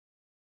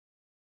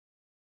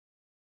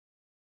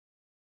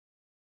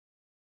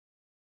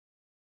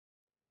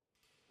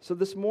So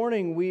this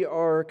morning we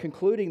are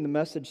concluding the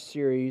message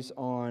series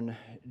on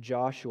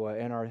Joshua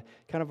and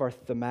our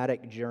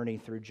thematic journey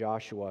through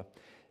Joshua.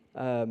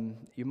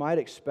 You might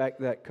expect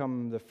that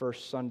come the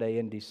first Sunday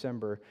in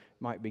December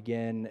might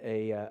begin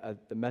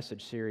the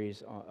message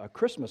series, a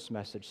Christmas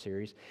message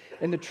series.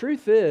 And the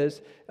truth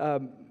is,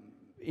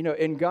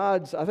 in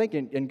God's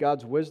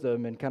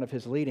wisdom and kind of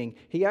His leading,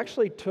 He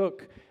actually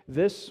took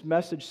this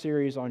message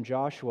series on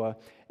Joshua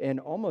and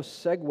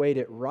almost segued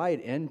it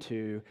right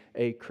into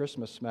a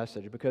Christmas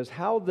message, because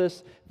how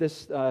this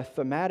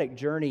thematic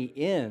journey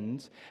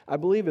ends, I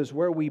believe, is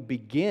where we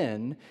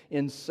begin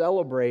in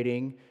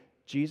celebrating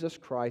Jesus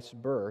Christ's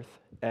birth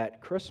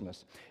at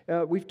Christmas.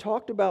 We've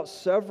talked about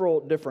several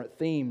different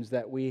themes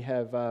that we've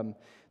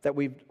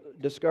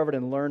discovered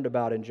and learned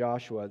about in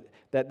Joshua.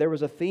 That there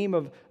was a theme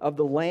of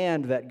the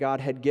land that God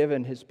had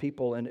given His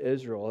people in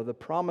Israel, of the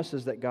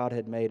promises that God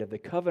had made, of the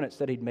covenants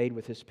that He'd made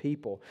with His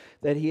people.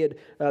 That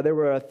there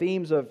were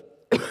themes of,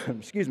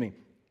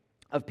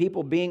 of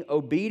people being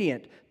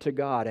obedient to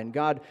God, and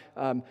God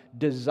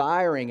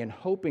desiring and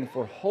hoping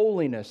for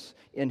holiness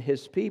in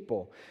His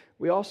people.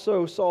 We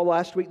also saw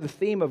last week the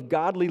theme of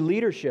godly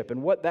leadership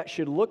and what that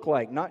should look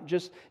like, not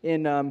just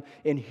in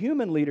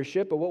human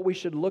leadership, but what we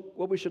should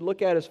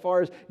look at as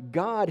far as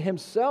God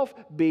Himself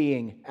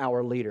being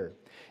our leader.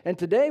 And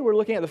today we're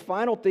looking at the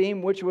final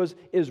theme, which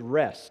is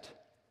rest.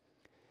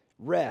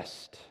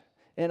 Rest.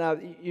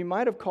 And you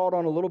might have caught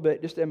on a little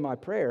bit just in my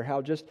prayer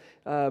how just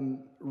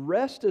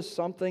rest is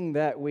something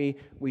that we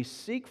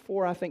seek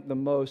for, I think, the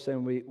most,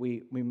 and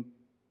we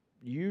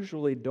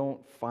usually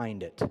don't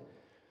find it.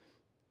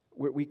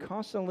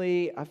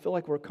 I feel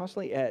like we're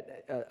constantly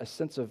at a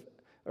sense of,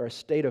 or a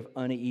state of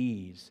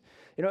unease.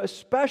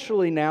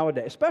 Especially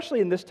nowadays,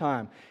 especially in this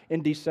time,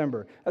 in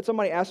December.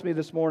 Somebody asked me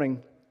this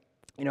morning,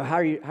 how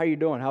are you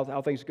doing?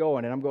 How things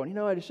going? And I'm going,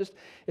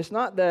 it's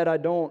not that I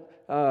don't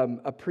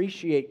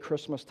appreciate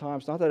Christmas time.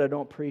 It's not that I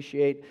don't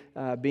appreciate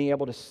being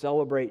able to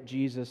celebrate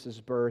Jesus'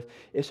 birth.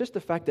 It's just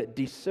the fact that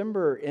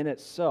December in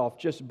itself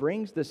just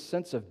brings this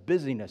sense of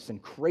busyness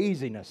and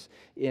craziness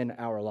in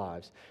our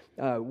lives.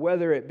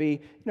 Whether it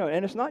be,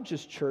 and it's not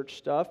just church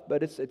stuff,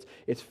 but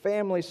it's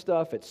family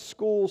stuff, it's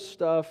school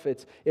stuff,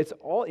 it's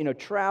all,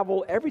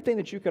 travel, everything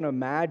that you can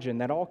imagine,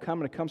 that all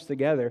comes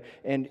together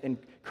and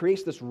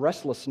creates this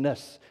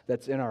restlessness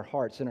that's in our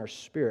hearts, in our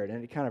spirit,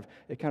 and it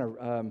kind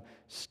of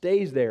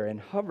stays there and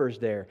hovers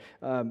there.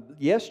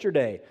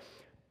 Yesterday,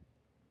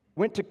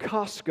 went to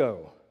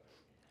Costco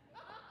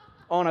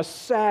on a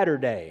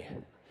Saturday.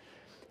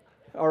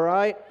 All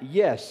right?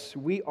 Yes,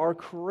 we are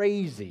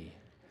crazy.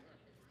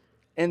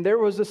 And there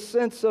was a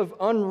sense of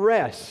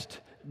unrest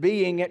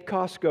being at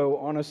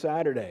Costco on a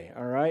Saturday,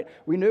 all right?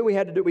 We knew we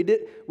had to do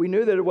it. We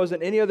knew that it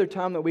wasn't any other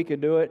time that we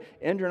could do it.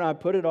 Andrew and I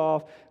put it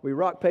off. We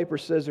rock, paper,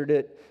 scissored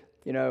it.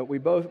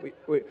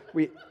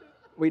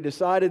 We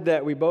decided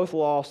that we both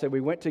lost, and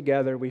we went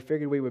together. We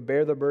figured we would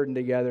bear the burden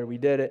together. We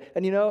did it.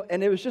 And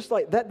and it was just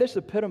like that. This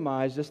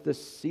epitomized just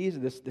this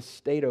season, this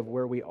state of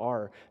where we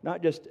are,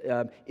 not just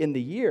in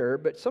the year,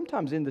 but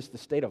sometimes in the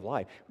state of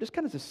life. Just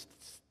kind of this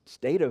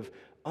state of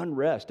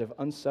unrest, of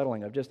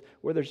unsettling, of just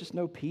where there's just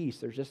no peace.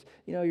 There's just,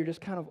 you're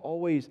just kind of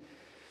always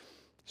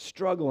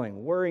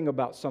struggling, worrying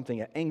about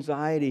something,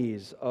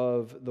 anxieties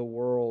of the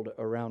world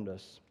around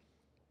us.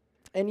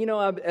 And,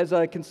 as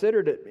I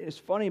considered it, it's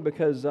funny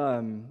because,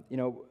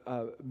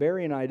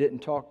 Barry and I didn't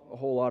talk a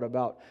whole lot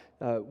about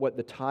what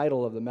the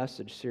title of the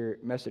message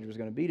was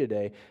going to be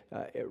today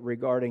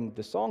regarding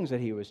the songs that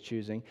he was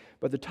choosing.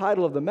 But the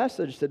title of the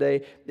message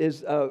today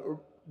is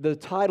the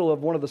title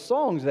of one of the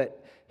songs that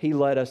he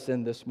led us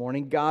in this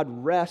morning, God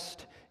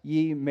Rest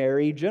Ye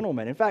Merry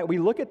Gentlemen. In fact, we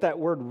look at that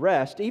word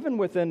rest, even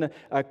within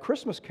a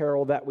Christmas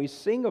carol that we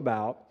sing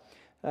about,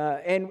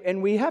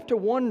 and we have to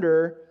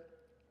wonder,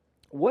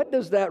 what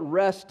does that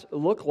rest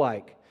look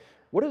like?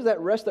 What is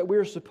that rest that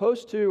we're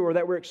supposed to, or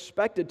that we're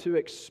expected to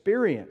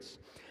experience?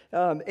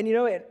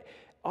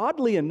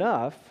 Oddly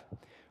enough,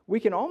 we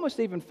can almost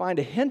even find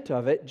a hint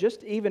of it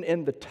just even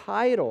in the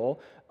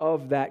title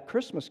of that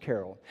Christmas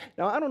carol.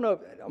 Now, I don't know,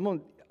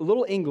 a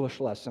little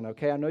English lesson,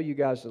 okay? I know you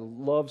guys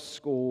love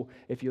school.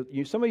 If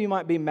some of you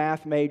might be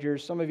math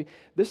majors, some of you,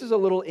 this is a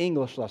little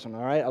English lesson,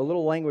 all right? A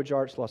little language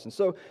arts lesson.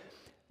 So,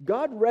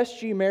 God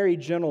Rest Ye Merry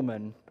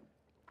Gentlemen,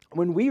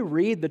 when we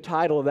read the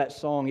title of that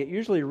song, it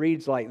usually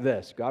reads like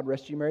this, God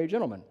Rest Ye Merry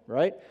Gentlemen,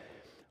 right?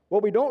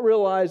 What we don't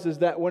realize is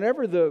that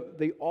whenever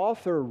the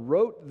author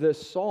wrote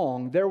this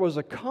song, there was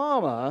a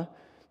comma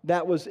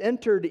that was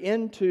entered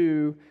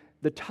into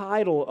the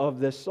title of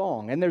this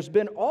song. And there's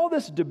been all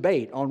this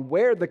debate on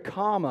where the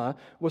comma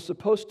was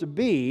supposed to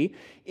be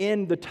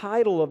in the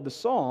title of the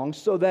song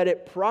so that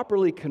it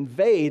properly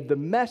conveyed the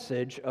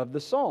message of the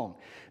song.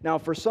 Now,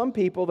 for some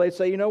people, they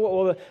say,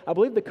 I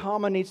believe the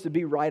comma needs to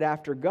be right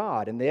after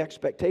God. And the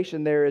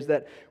expectation there is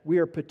that we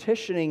are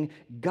petitioning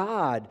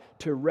God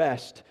to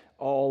rest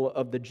all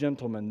of the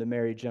gentlemen, the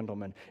merry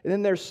gentlemen. And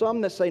then there's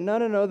some that say,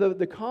 no,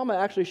 the comma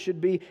actually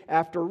should be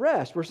after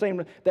rest. We're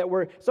saying that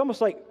it's almost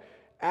like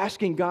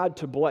asking God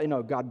to bless,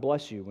 God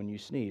bless you when you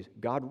sneeze.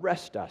 God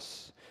rest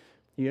us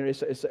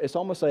It's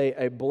almost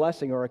a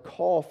blessing or a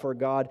call for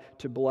God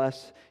to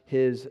bless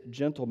his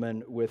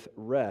gentlemen with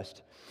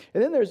rest.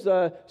 And then there's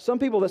some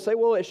people that say,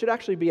 well, it should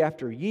actually be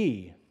after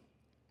ye.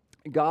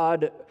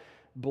 God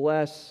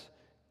rest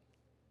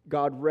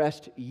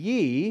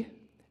ye,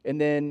 and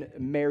then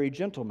marry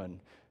gentlemen.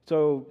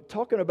 So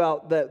talking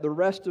about that, the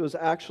rest was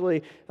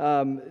actually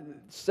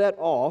set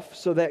off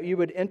so that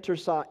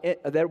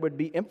that would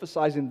be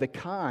emphasizing the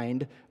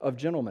kind of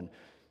gentlemen,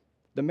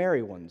 the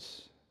merry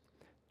ones.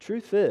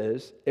 Truth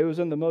is, it was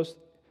in the most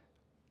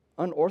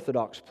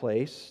unorthodox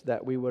place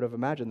that we would have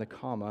imagined the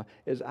comma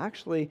is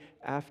actually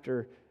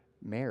after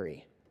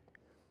Mary.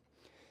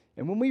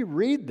 And when we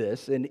read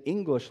this in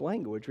English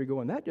language, we go,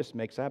 and that just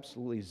makes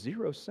absolutely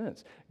zero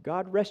sense.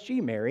 God rest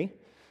ye, Mary,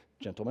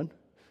 gentlemen.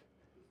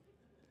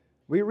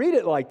 We read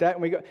it like that,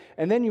 and we go,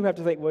 and then you have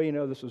to think,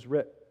 well, this was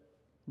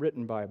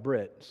written by a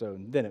Brit, so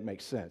then it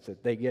makes sense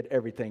that they get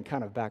everything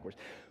kind of backwards.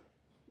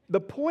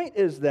 The point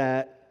is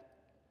that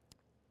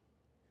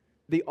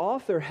the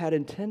author had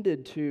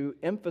intended to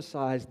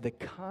emphasize the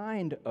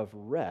kind of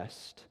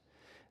rest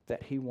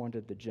that he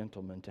wanted the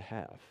gentleman to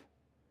have.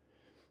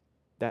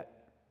 That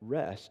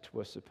rest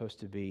was supposed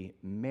to be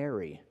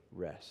merry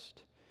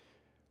rest.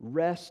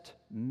 Rest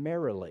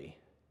merrily,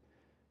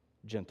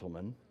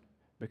 gentlemen,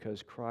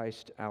 because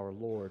Christ our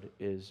Lord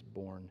is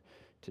born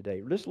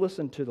today. Just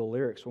listen to the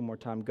lyrics one more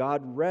time.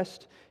 God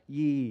rest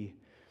ye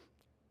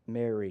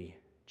merry,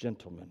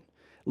 gentlemen.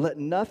 Let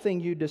nothing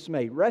you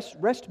dismay.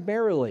 Rest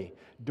merrily.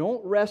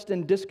 Don't rest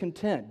in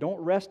discontent. Don't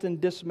rest in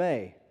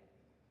dismay.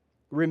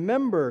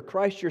 Remember,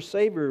 Christ your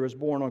Savior was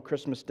born on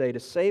Christmas Day to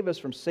save us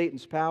from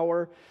Satan's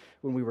power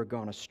when we were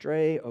gone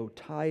astray. O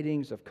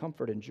tidings of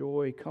comfort and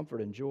joy, comfort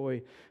and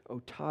joy. O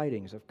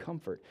tidings of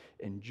comfort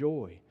and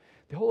joy.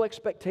 The whole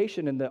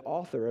expectation in the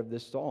author of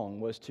this song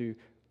was to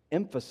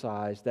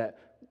emphasize that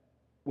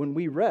when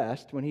we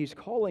rest, when he's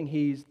calling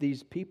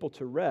these people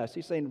to rest,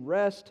 he's saying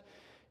rest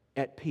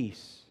at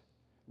peace.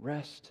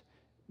 Rest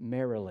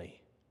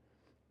merrily.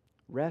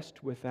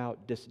 Rest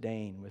without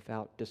disdain,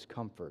 without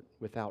discomfort,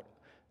 without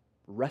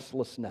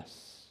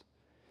restlessness.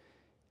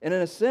 And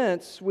in a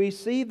sense, we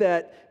see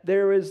that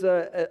there's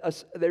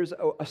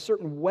a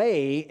certain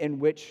way in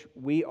which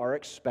we are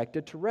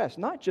expected to rest.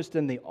 Not just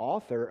in the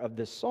author of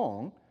this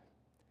song,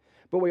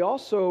 but we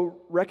also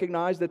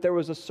recognize that there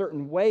was a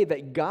certain way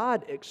that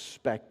God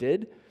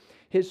expected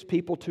his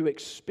people to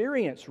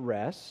experience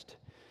rest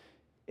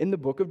in the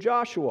book of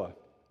Joshua.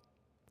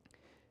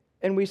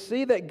 And we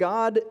see that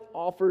God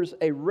offers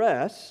a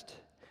rest,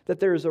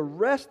 that there is a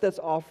rest that's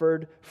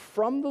offered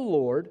from the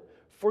Lord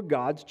for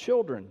God's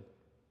children.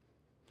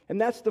 And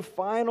that's the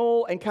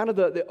final and kind of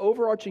the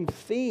overarching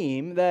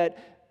theme that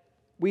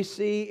we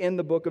see in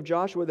the book of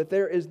Joshua, that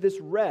there is this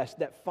rest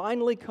that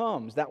finally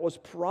comes, that was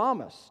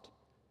promised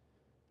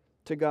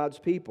to God's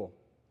people.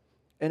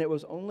 And it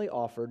was only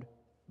offered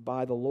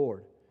by the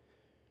Lord.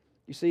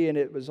 You see, and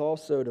it was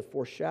also to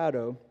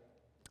foreshadow,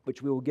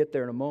 which we will get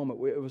there in a moment,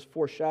 it was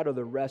foreshadow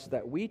the rest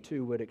that we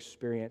too would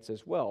experience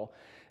as well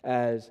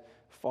as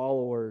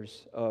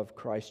followers of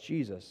Christ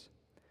Jesus.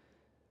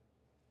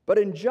 But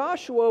in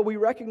Joshua, we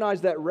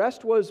recognize that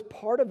rest was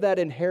part of that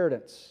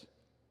inheritance.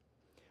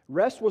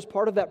 Rest was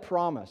part of that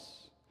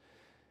promise.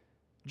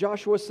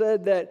 Joshua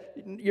said that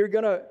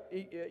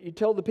you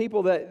tell the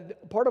people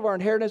that part of our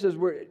inheritance is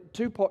we're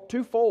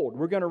twofold.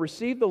 We're going to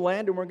receive the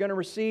land and we're going to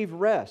receive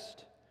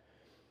rest.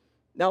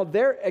 Now,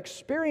 their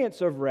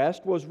experience of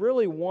rest was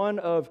really one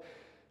of,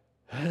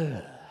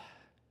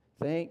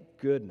 thank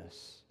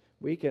goodness,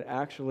 we can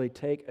actually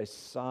take a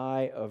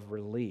sigh of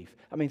relief.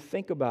 I mean,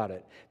 think about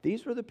it.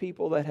 These were the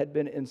people that had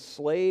been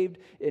enslaved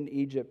in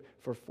Egypt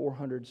for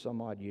 400 some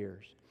odd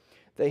years.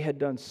 They had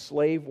done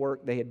slave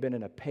work. They had been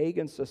in a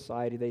pagan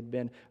society. They'd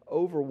been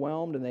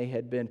overwhelmed, and they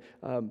had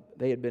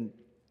been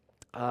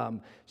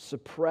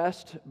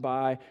suppressed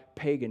by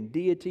pagan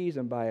deities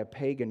and by a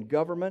pagan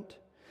government.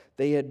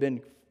 They had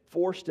been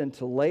forced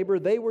into labor.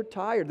 They were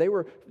tired. They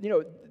were,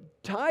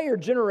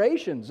 tired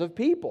generations of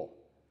people.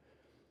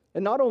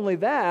 And not only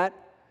that,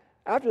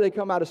 after they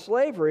come out of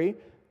slavery,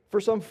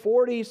 for some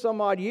 40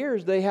 some odd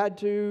years, they had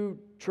to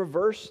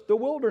traverse the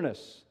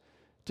wilderness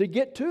to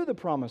get to the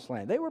promised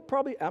land. They were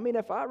probably,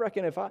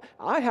 if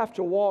I have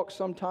to walk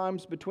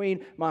sometimes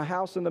between my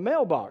house and the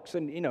mailbox,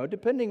 and,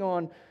 depending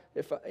on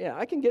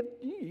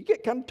you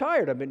get kind of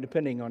tired,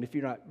 depending on if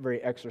you're not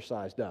very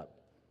exercised up.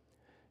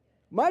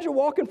 Imagine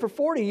walking for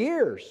 40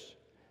 years.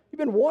 You've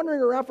been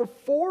wandering around for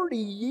 40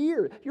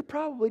 years. You're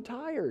probably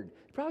tired.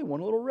 You probably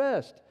want a little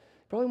rest.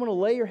 You probably want to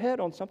lay your head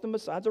on something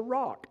besides a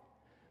rock.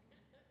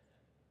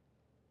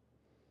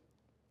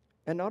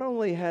 And not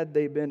only had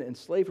they been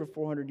enslaved for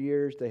 400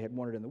 years, they had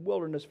wandered in the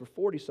wilderness for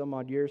 40 some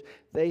odd years.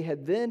 They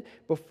had then,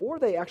 before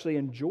they actually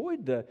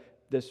enjoyed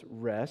this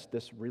rest,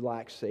 this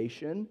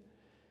relaxation,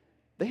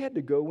 they had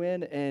to go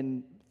in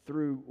and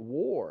through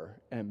war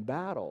and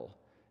battle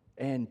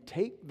and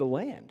take the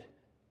land.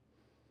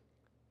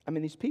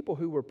 These people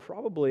who were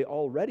probably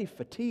already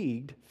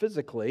fatigued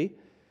physically,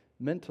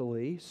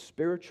 mentally,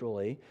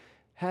 spiritually,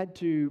 had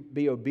to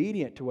be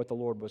obedient to what the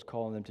Lord was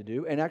calling them to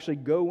do and actually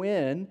go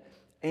in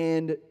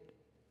and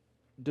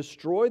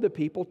destroy the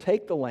people,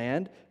 take the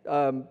land,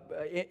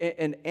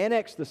 and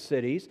annex the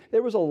cities.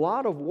 There was a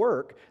lot of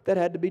work that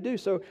had to be done.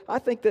 So I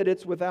think that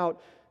it's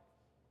without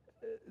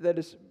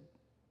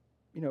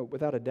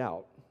a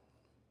doubt,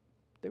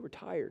 they were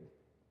tired.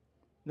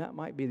 And that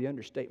might be the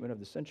understatement of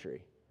the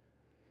century.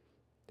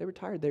 They were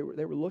tired. They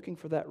were looking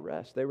for that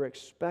rest. They were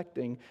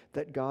expecting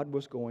that God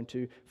was going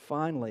to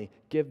finally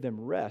give them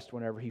rest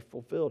whenever He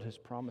fulfilled His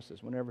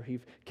promises, whenever He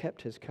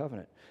kept His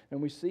covenant.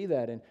 And we see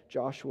that in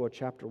Joshua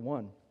chapter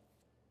 1.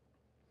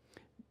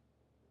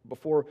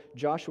 Before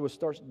Joshua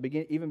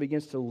even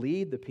begins to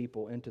lead the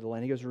people into the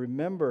land, he goes,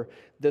 remember,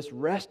 this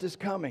rest is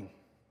coming.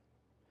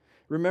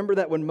 Remember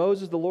that when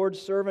Moses, the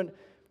Lord's servant,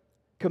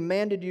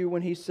 commanded you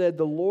when he said,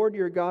 the Lord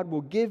your God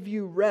will give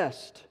you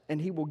rest, and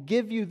He will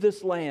give you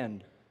this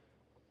land.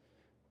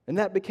 And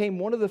that became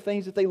one of the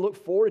things that they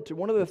looked forward to,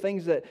 one of the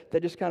things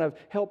that just kind of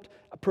helped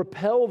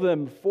propel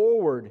them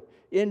forward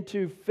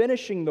into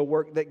finishing the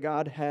work that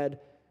God had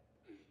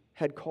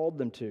called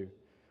them to.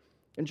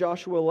 In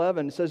Joshua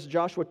 11, it says,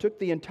 Joshua took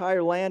the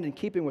entire land in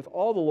keeping with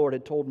all the Lord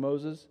had told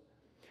Moses.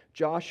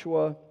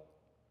 Joshua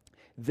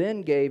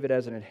then gave it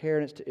as an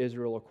inheritance to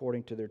Israel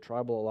according to their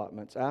tribal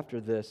allotments. After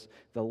this,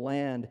 the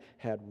land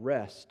had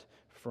rest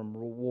from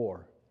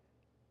war.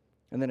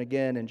 And then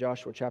again in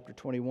Joshua chapter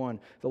 21,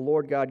 the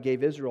Lord God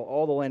gave Israel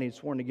all the land He had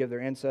sworn to give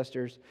their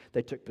ancestors.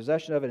 They took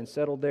possession of it and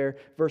settled there.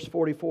 Verse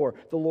 44,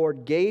 the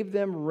Lord gave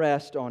them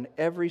rest on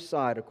every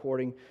side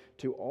according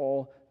to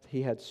all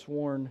He had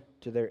sworn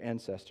to their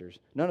ancestors.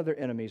 None of their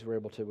enemies were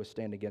able to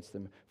withstand against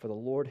them, for the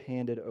Lord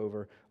handed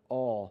over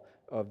all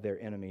of their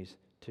enemies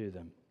to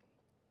them.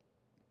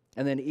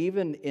 And then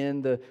even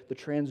in the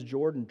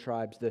Transjordan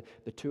tribes, the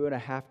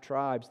 2.5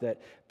 tribes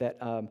that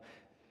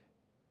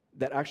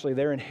actually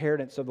their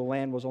inheritance of the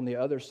land was on the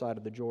other side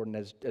of the Jordan,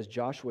 as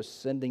Joshua was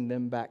sending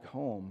them back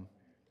home,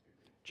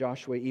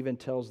 Joshua even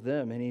tells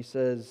them, and he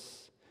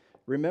says,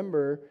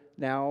 remember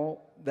now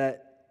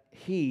that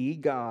He,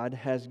 God,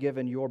 has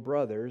given your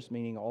brothers,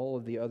 meaning all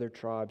of the other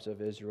tribes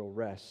of Israel,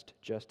 rest,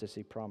 just as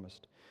He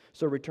promised.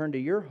 So return to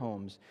your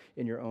homes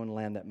in your own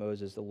land that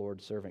Moses, the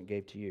Lord's servant,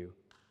 gave to you.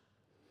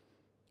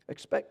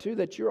 Expect, too,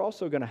 that you're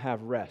also going to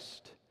have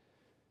rest,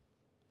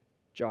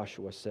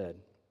 Joshua said.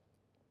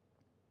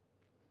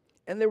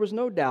 And there was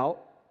no doubt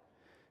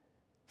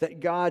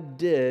that God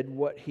did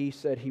what He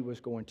said He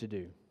was going to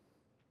do.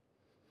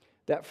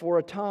 That for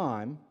a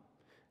time,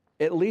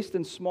 at least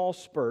in small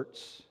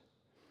spurts,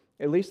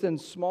 at least in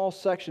small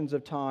sections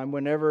of time,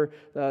 whenever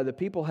the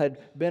people had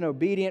been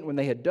obedient, when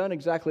they had done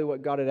exactly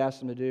what God had asked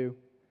them to do,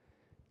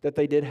 that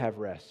they did have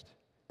rest,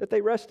 that they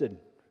rested.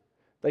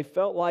 They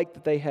felt like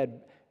that they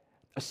had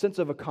a sense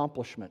of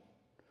accomplishment,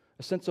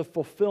 a sense of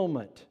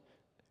fulfillment,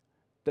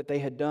 that they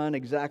had done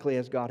exactly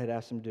as God had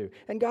asked them to do.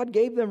 And God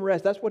gave them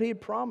rest. That's what He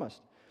had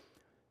promised.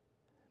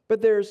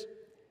 But there's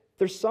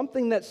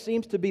something that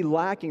seems to be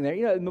lacking there.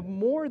 You know, the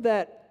more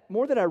that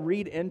I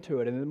read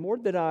into it, and the more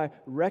that I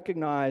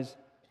recognize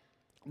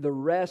the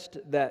rest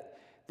that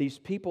these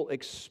people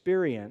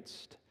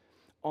experienced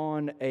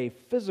on a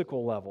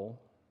physical level,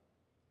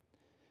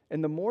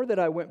 and the more that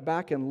I went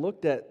back and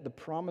looked at the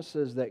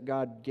promises that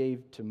God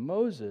gave to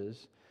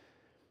Moses,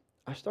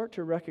 I start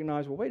to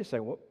recognize, well, wait a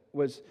second,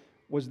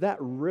 was that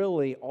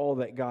really all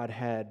that God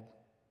had,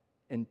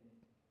 and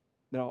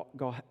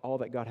all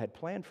that God had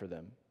planned for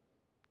them?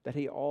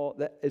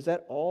 Is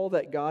that all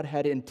that God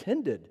had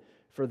intended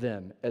for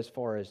them as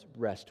far as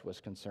rest was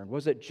concerned?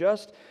 Was it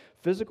just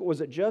physical? Was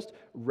it just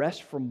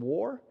rest from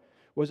war?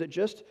 Was it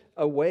just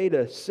a way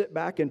to sit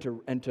back and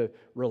to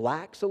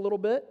relax a little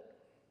bit?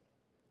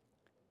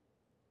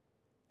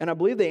 And I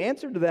believe the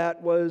answer to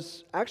that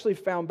was actually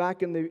found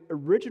back in the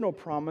original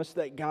promise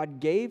that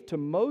God gave to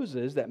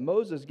Moses, that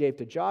Moses gave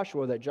to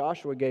Joshua, that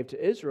Joshua gave to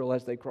Israel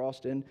as they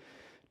crossed into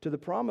the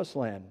promised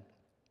land.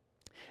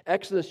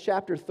 Exodus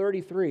chapter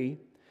 33,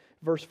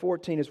 verse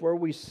 14 is where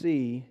we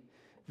see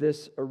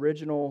this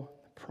original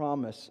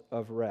promise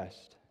of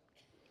rest.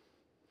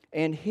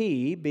 And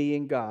He,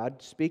 being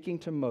God, speaking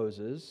to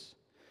Moses,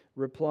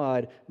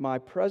 replied, "My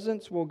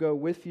presence will go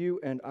with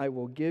you, and I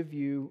will give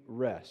you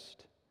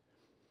rest."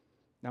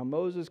 Now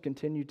Moses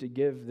continued to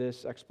give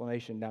this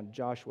explanation down to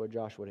Joshua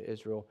to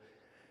Israel.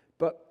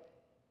 But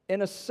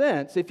in a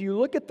sense, if you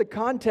look at the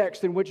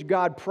context in which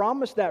God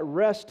promised that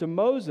rest to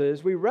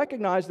Moses, we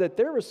recognize that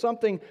there was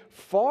something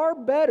far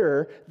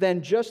better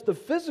than just the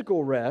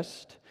physical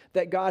rest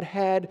that God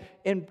had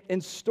in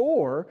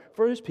store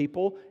for His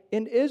people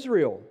in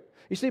Israel.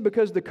 You see,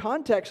 because the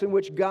context in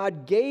which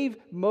God gave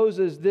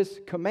Moses this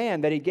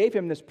command, that He gave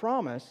him this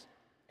promise,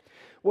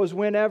 was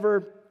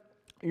whenever,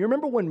 you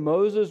remember when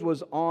Moses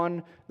was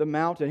on the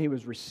mountain, he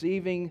was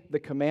receiving the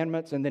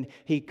commandments, and then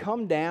he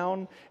come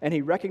down and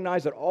he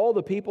recognized that all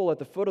the people at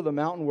the foot of the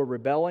mountain were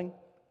rebelling.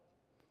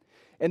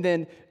 And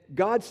then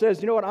God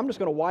says, you know what, I'm just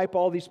going to wipe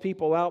all these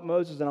people out,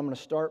 Moses, and I'm going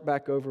to start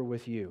back over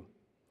with you.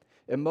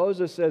 And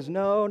Moses says,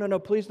 no,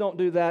 please don't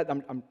do that.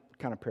 I'm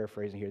kind of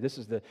paraphrasing here. This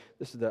is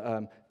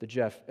the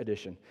Jeff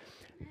edition.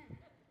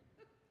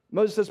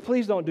 Moses says,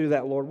 please don't do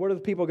that, Lord. What are the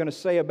people going to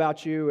say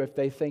about you if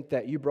they think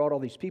that you brought all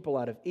these people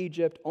out of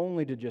Egypt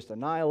only to just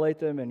annihilate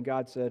them? And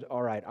God said,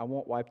 all right, I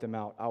won't wipe them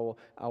out.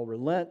 I'll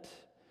relent.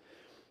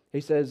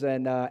 He says,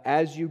 and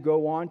as you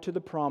go on to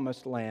the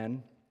promised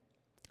land,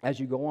 as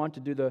you go on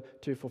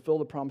to fulfill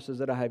the promises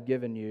that I have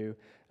given you,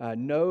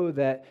 know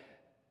that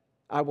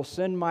I will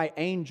send my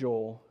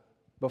angel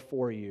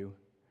before you,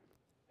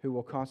 who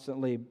will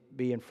constantly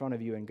be in front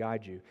of you and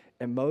guide you.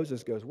 And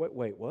Moses goes,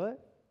 wait,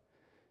 what?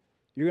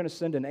 You're going to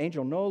send an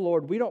angel? No,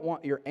 Lord, we don't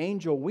want your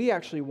angel. We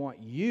actually want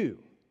you.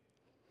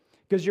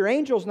 Because your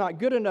angel's not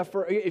good enough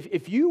for,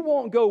 if you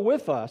won't go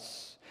with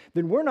us,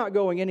 then we're not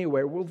going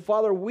anywhere. Well,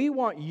 Father, we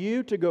want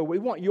you to go. We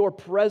want your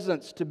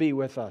presence to be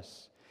with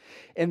us.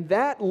 And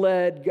that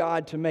led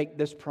God to make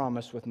this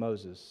promise with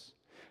Moses.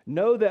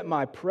 Know that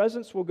my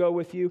presence will go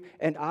with you,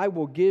 and I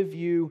will give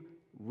you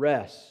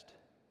rest.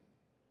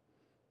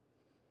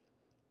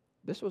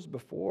 This was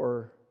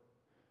before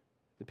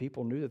the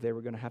people knew that they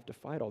were going to have to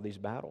fight all these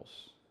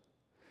battles.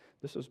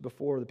 This was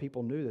before the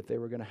people knew that they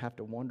were going to have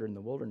to wander in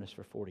the wilderness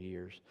for 40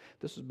 years.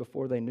 This was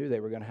before they knew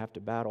they were going to have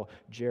to battle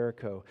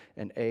Jericho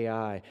and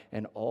Ai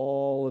and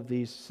all of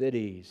these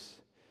cities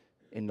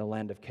in the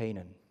land of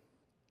Canaan.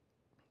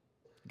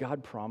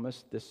 God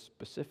promised this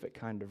specific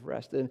kind of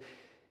rest. And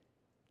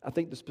I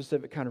think the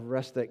specific kind of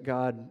rest that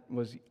God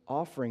was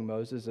offering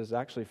Moses is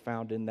actually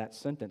found in that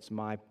sentence,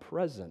 my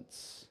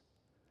presence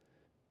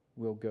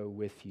will go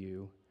with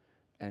you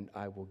and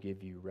I will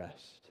give you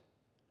rest.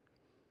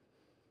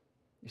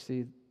 You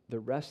see, the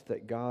rest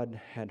that God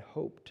had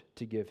hoped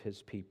to give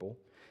his people,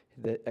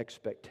 the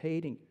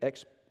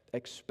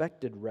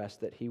expected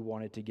rest that he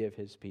wanted to give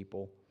his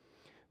people,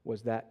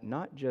 was that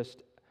not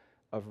just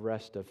of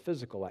rest of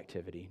physical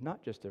activity,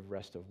 not just of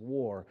rest of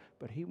war,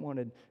 but he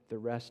wanted the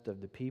rest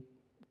of the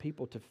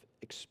people to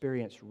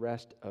experience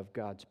rest of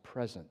God's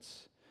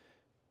presence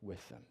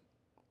with them,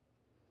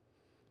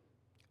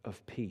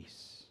 of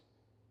peace,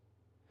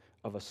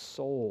 of a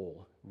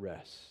soul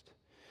rest,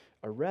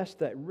 a rest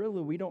that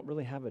really we don't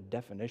really have a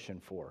definition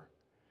for,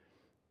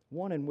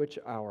 one in which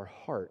our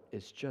heart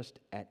is just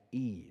at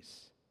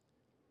ease.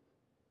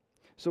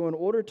 So in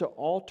order to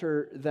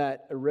alter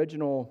that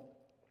original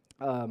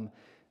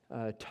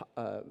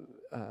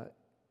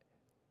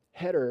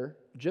header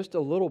just a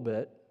little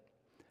bit,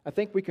 I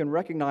think we can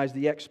recognize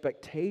the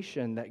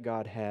expectation that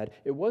God had.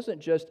 It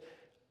wasn't just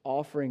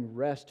offering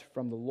rest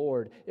from the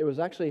Lord. It was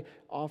actually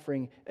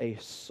offering a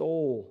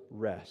soul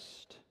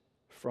rest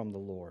from the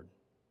Lord.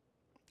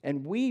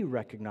 And we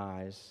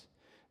recognize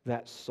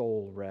that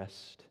soul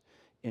rest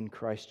in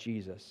Christ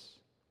Jesus.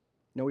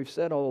 Now, we've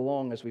said all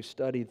along as we've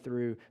studied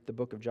through the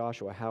book of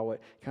Joshua how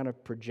it kind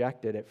of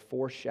projected, it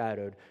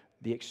foreshadowed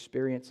the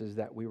experiences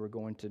that we were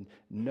going to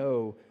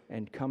know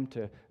and come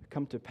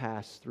to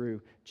pass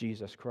through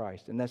Jesus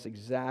Christ. And that's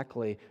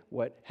exactly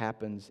what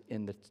happens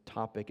in the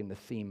topic and the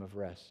theme of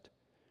rest.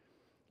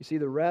 You see,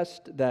 the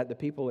rest that the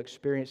people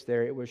experienced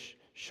there, it was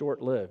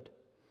short-lived.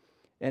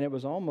 And it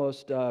was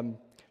almost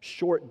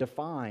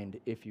short-defined,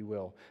 if you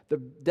will. The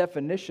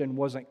definition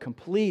wasn't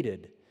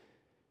completed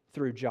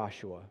through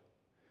Joshua.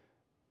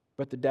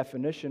 But the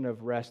definition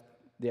of rest,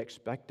 the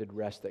expected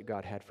rest that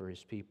God had for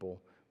his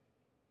people,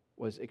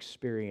 was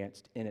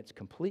experienced in its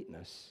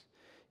completeness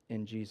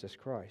in Jesus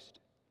Christ.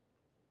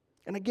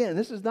 And again,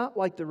 this is not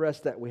like the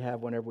rest that we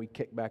have whenever we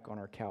kick back on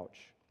our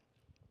couch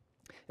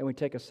and we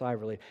take a sigh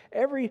of relief.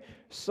 Every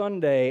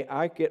Sunday,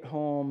 I get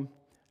home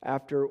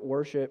after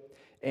worship,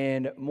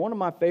 and one of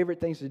my favorite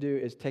things to do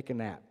is take a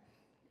nap.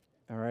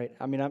 All right?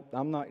 I mean,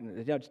 I'm not,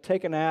 just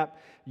take a nap.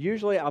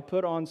 Usually I'll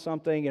put on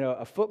something,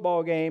 a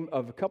football game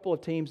of a couple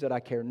of teams that I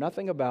care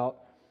nothing about,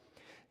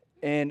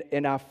 and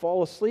I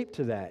fall asleep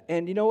to that.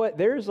 And you know what?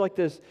 There's like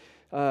this,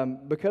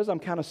 because I'm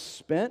kind of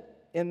spent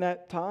in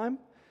that time,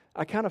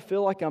 I kind of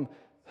feel like I'm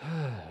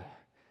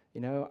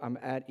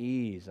at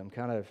ease.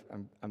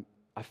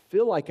 I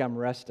feel like I'm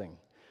resting.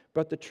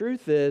 But the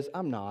truth is,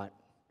 I'm not.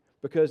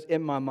 Because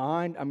in my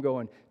mind, I'm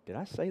going, did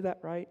I say that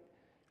right?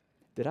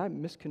 Did I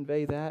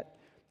misconvey that?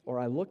 Or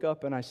I look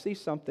up and I see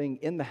something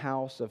in the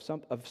house of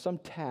some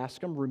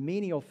task, some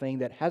remedial thing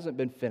that hasn't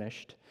been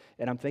finished,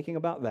 and I'm thinking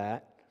about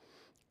that.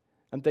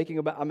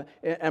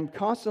 I'm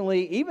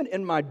constantly, even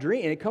in my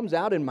dream, and it comes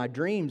out in my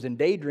dreams and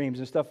daydreams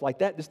and stuff like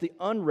that, just the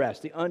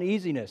unrest, the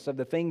uneasiness of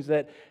the things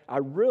that I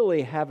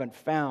really haven't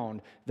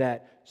found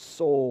that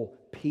soul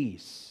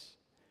peace.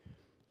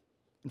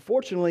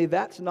 Unfortunately,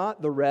 that's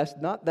not the rest,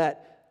 not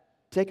that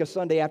take a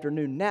Sunday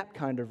afternoon nap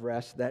kind of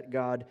rest that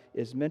God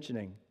is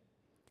mentioning.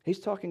 He's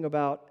talking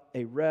about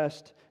a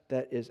rest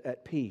that is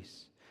at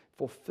peace,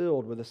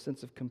 fulfilled with a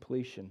sense of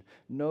completion,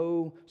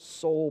 no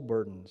soul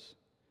burdens,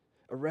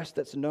 a rest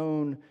that's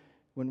known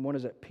when one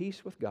is at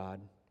peace with God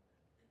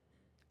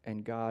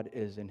and God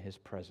is in his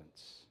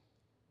presence.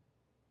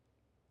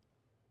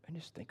 And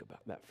just think about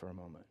that for a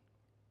moment.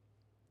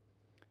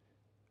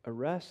 A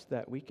rest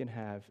that we can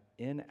have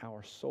in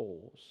our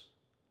souls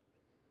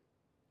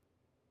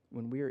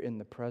when we are in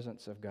the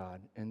presence of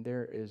God and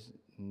there is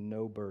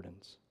no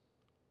burdens.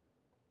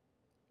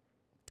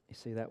 You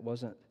see, that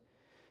wasn't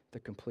the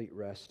complete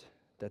rest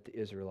that the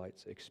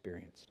Israelites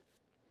experienced.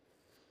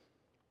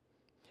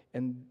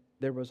 And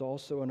there was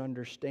also an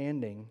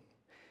understanding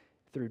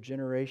through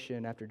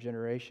generation after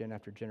generation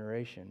after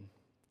generation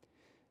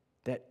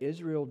that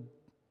Israel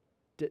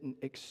didn't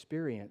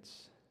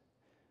experience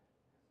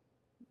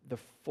the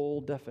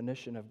full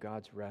definition of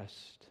God's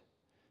rest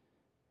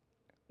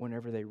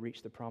whenever they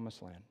reached the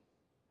promised land.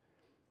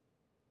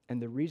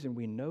 And the reason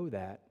we know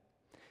that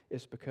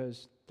is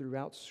because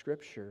throughout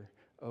Scripture,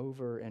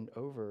 over and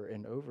over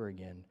and over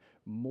again,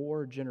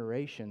 more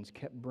generations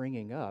kept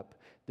bringing up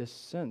this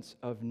sense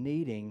of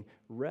needing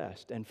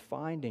rest and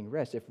finding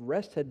rest. If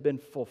rest had been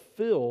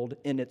fulfilled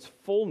in its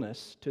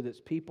fullness to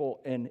its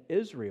people in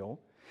Israel,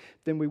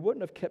 then we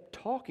wouldn't have kept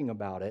talking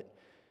about it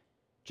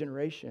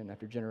generation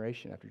after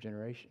generation after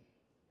generation.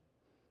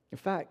 In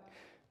fact,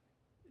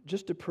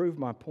 just to prove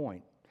my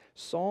point,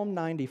 Psalm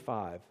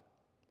 95,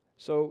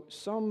 so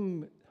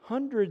some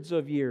hundreds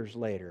of years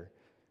later,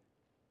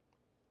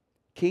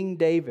 King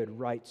David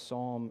writes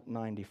Psalm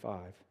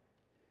 95.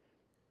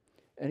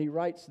 And he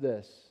writes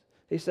this.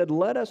 He said,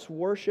 "Let us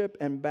worship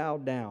and bow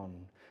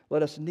down.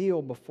 Let us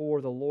kneel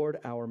before the Lord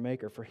our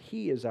Maker, for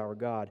He is our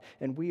God,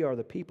 and we are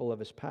the people of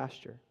His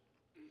pasture,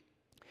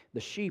 the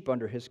sheep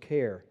under His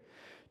care.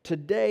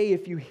 Today,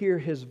 if you hear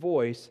His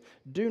voice,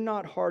 do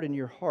not harden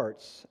your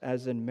hearts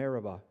as in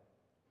Meribah,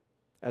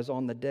 as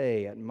on the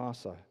day at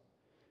Massah,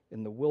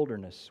 in the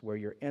wilderness where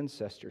your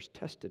ancestors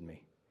tested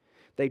me.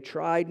 They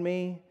tried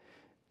me,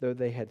 though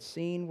they had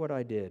seen what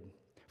I did.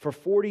 For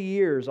 40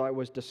 years I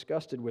was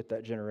disgusted with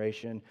that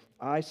generation.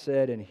 I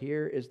said," and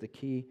here is the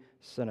key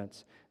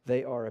sentence,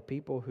 "they are a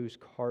people whose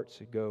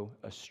hearts go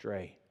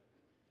astray."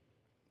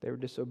 They were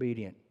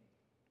disobedient.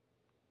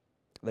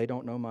 They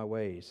don't know my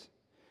ways.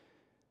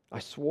 I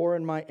swore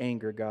in my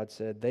anger, God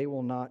said, they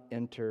will not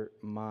enter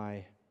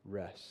my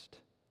rest.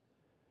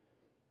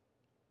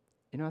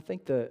 You know, I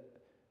think the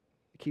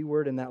key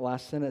word in that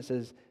last sentence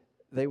is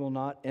they will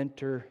not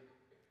enter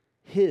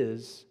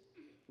His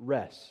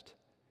rest.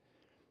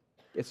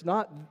 It's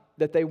not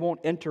that they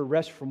won't enter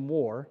rest from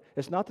war.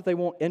 It's not that they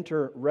won't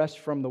enter rest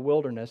from the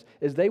wilderness.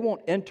 It's they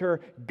won't enter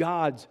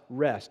God's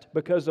rest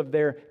because of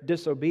their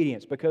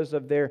disobedience, because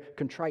of their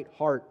contrite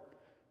heart.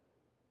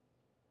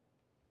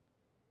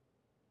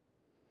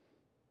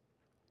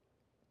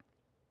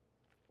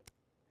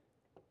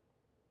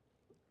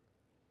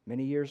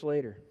 Many years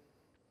later,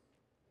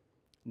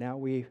 now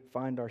we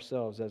find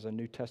ourselves as a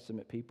New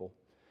Testament people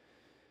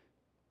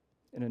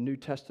in a New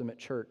Testament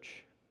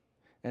church.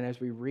 And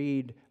as we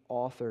read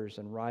authors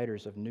and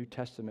writers of New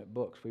Testament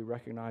books, we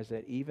recognize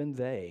that even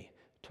they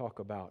talk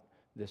about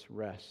this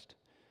rest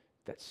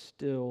that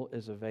still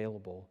is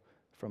available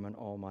from an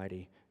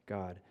almighty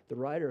God. The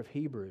writer of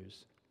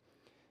Hebrews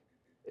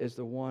is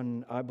the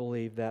one, I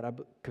believe, that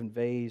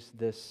conveys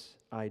this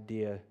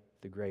idea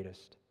the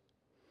greatest.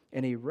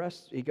 And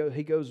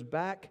he goes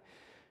back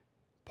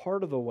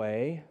part of the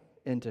way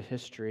into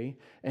history,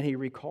 and he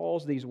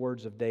recalls these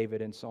words of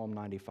David in Psalm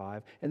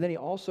 95. And then he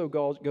also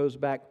goes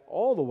back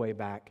all the way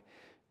back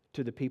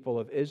to the people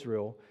of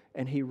Israel,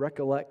 and he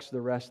recollects the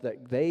rest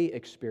that they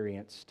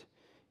experienced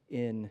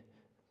in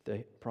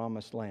the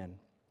promised land.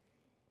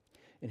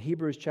 In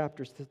Hebrews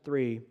chapter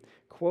 3,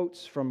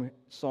 quotes from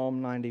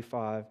Psalm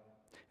 95,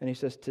 and he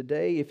says,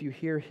 "Today, if you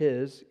hear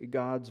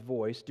God's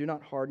voice, do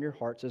not harden your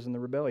hearts as in the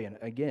rebellion."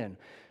 Again,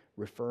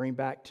 referring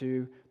back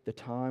to the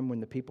time when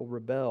the people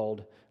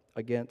rebelled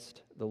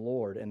against the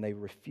Lord and they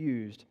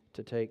refused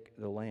to take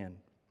the land.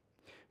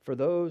 For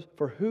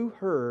who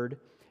heard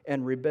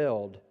and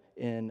rebelled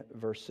in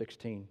verse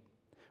 16?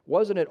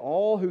 Wasn't it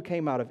all who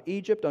came out of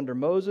Egypt under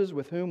Moses,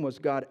 with whom was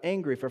God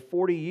angry for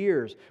 40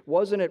 years?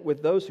 Wasn't it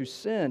with those who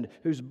sinned,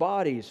 whose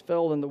bodies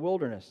fell in the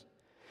wilderness?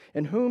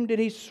 And whom did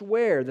He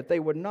swear that they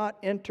would not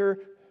enter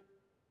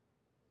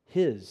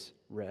His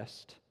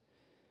rest,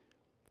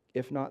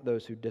 if not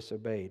those who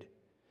disobeyed?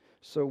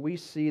 So we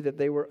see that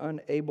they were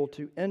unable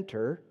to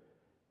enter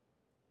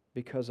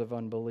because of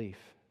unbelief.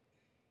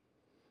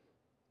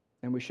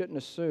 And we shouldn't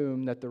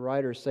assume that the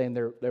writer is saying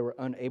they were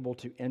unable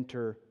to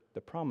enter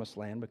the promised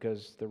land,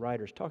 because the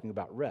writer is talking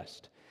about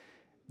rest.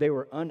 They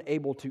were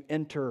unable to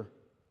enter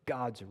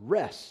God's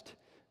rest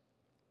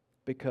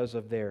because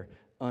of their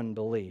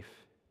unbelief.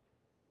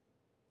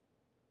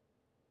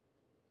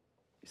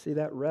 You see,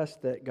 that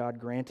rest that God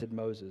granted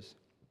Moses,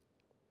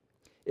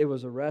 it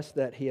was a rest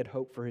that He had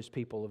hoped for His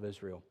people of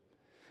Israel,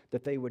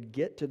 that they would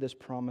get to this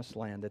promised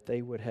land, that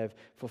they would have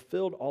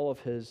fulfilled all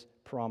of His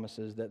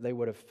promises, that they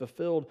would have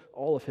fulfilled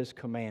all of His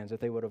commands, that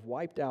they would have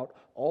wiped out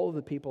all of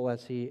the people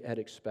as He had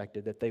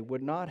expected, that they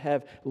would not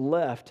have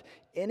left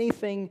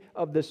anything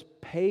of this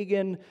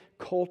pagan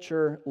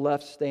culture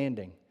left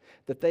standing,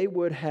 that they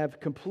would have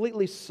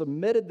completely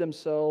submitted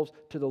themselves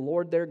to the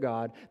Lord their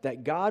God,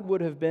 that God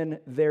would have been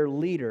their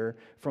leader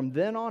from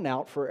then on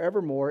out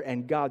forevermore,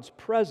 and God's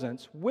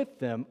presence with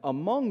them,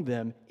 among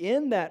them,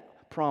 in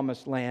that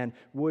promised land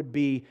would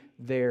be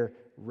their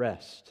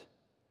rest.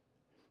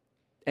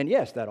 And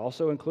yes, that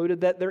also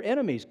included that their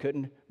enemies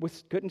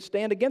couldn't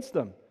stand against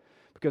them,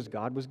 because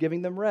God was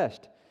giving them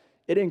rest.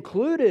 It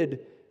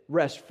included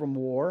rest from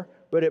war,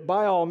 but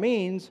by all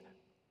means,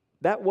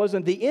 that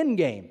wasn't the end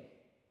game.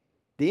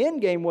 The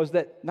end game was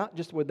that not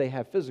just would they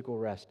have physical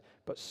rest,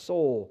 but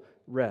soul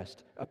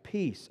rest, a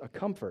peace, a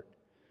comfort.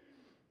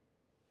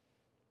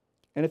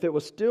 And if it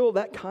was still,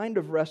 that kind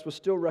of rest was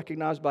still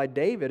recognized by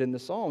David in the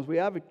Psalms, we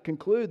have to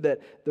conclude that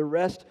the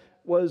rest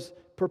was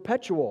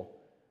perpetual.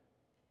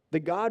 The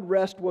God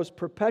rest was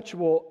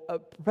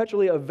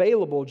perpetually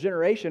available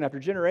generation after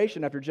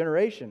generation after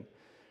generation.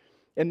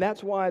 And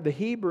that's why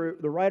the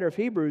writer of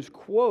Hebrews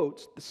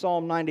quotes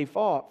Psalm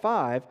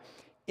 95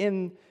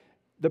 in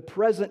the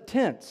present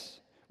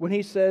tense when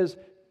he says,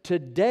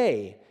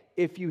 today,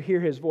 if you hear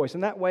his voice.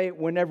 And that way,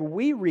 whenever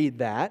we read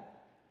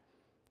that,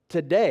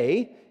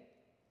 today,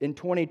 in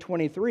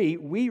 2023,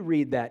 we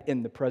read that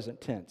in the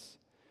present tense.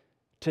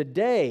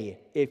 Today,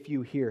 if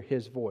you hear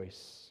his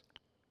voice,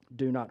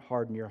 do not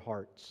harden your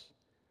hearts.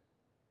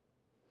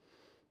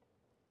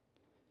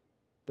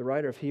 The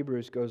writer of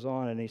Hebrews goes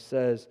on and he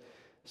says,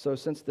 so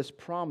since this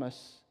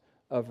promise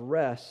of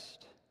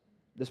rest,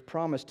 this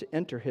promise to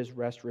enter his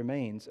rest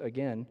remains,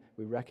 again,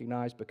 we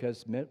recognize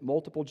because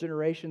multiple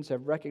generations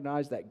have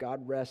recognized that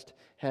God's rest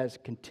has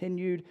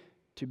continued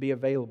to be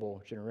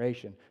available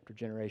generation after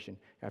generation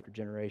after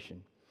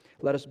generation.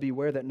 Let us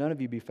beware that none of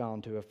you be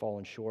found to have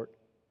fallen short.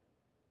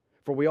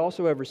 For we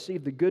also have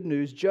received the good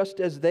news just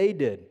as they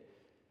did.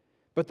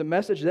 But the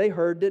message they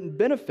heard didn't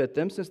benefit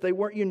them since they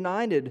weren't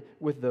united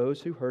with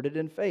those who heard it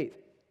in faith.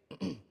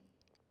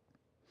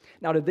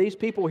 Now, did these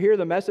people hear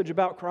the message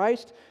about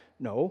Christ?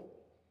 No.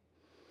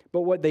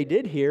 But what they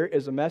did hear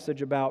is a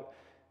message about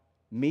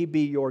me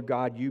be your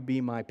God, you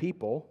be my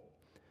people,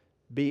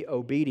 be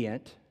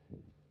obedient,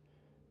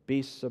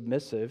 be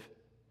submissive,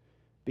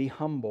 be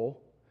humble.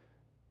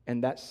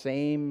 And that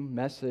same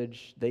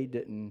message they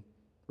didn't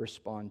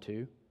respond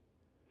to,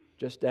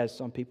 just as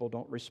some people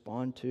don't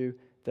respond to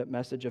that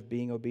message of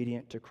being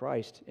obedient to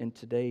Christ in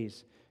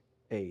today's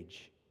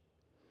age.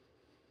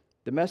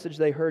 The message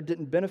they heard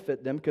didn't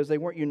benefit them because they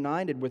weren't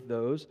united with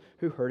those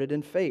who heard it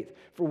in faith.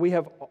 For we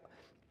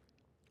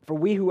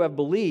who have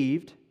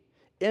believed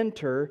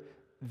enter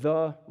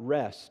the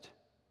rest,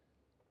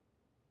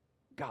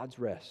 God's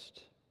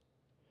rest.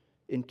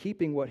 In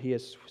keeping what he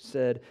has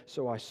said,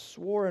 so I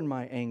swore in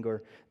my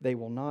anger, they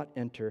will not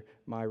enter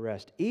my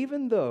rest.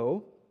 Even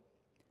though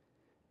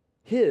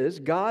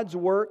God's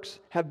works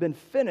have been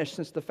finished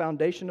since the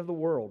foundation of the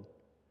world.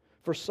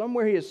 For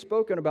somewhere he has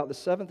spoken about the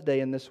seventh day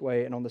in this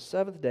way, and on the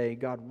seventh day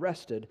God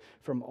rested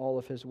from all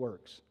of his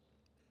works.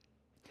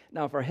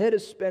 Now, if our head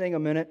is spinning a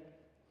minute,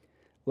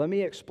 let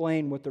me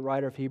explain what the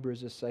writer of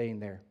Hebrews is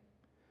saying there.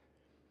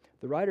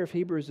 The writer of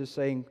Hebrews is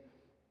saying,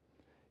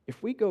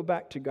 if we go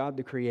back to God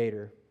the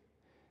Creator,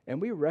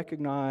 and we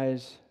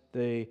recognize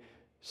the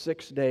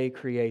 6-day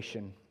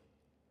creation,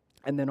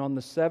 and then on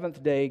the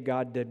seventh day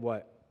God did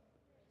what?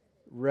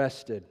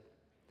 Rested.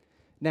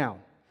 Now,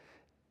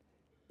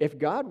 if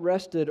God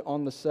rested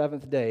on the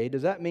seventh day,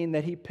 does that mean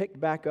that he picked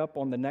back up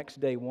on the next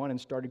day one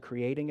and started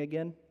creating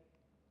again?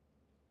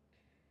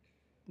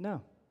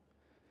 No.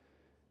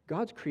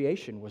 God's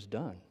creation was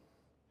done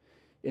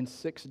in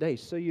 6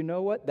 days. So you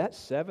know what? That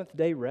seventh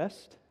day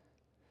rest,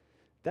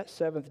 that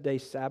seventh day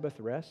Sabbath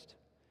rest,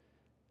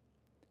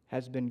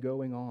 has been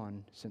going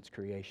on since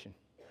creation.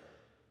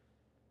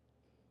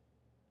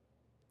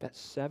 That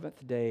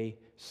seventh day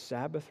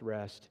Sabbath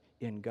rest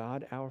in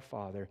God our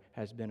Father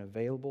has been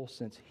available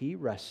since he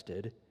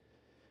rested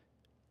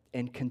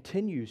and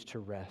continues to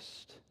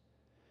rest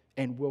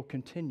and will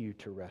continue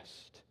to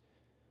rest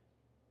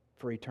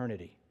for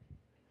eternity.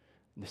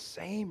 The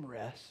same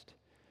rest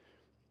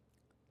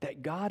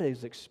that God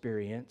has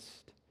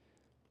experienced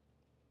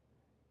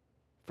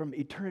from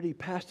eternity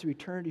past to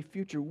eternity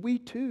future, we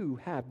too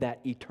have that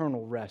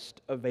eternal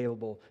rest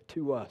available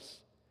to us.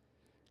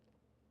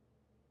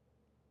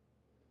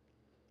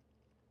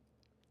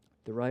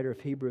 The writer of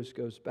Hebrews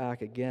goes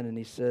back again and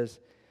he says,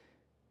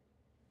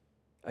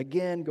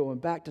 again, going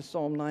back to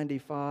Psalm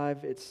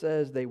 95, it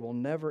says, they will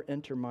never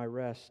enter my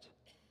rest.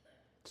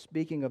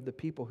 Speaking of the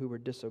people who were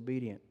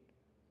disobedient.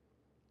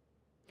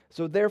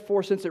 So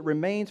therefore, since it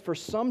remains for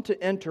some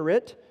to enter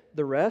it,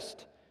 the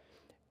rest,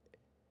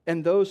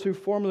 and those who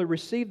formerly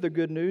received the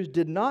good news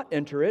did not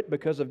enter it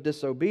because of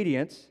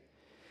disobedience,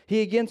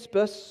 he again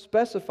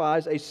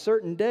specifies a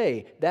certain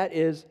day, that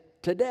is,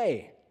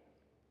 today.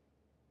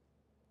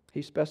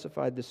 He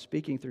specified this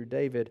speaking through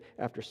David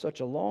after such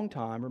a long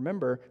time.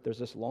 Remember, there's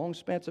this long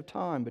span of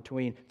time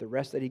between the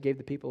rest that he gave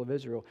the people of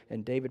Israel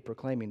and David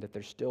proclaiming that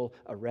there's still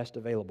a rest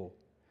available.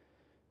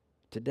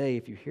 Today,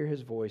 if you hear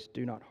his voice,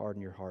 do not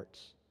harden your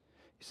hearts.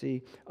 You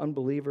see,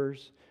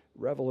 unbelievers,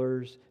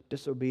 revelers,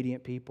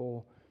 disobedient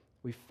people,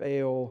 we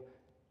fail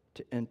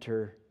to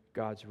enter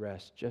God's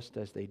rest just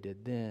as they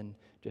did then,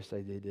 just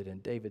as they did in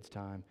David's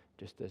time,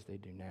 just as they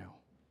do now.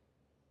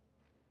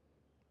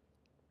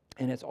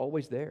 And it's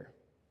always there.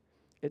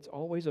 It's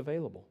always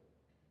available.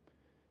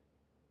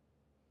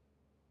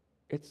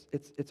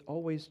 It's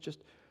always just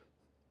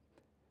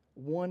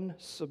one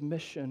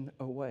submission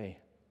away.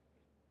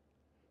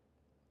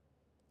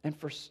 And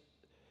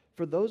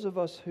for those of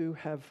us who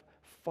have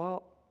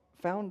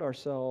found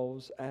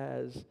ourselves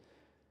as,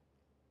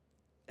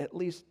 at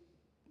least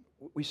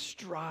we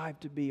strive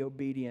to be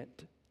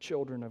obedient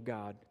children of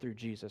God through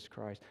Jesus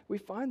Christ. We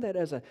find that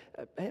as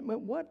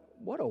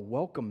what a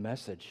welcome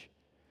message.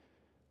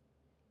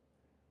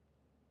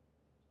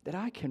 That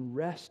I can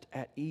rest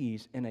at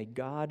ease in a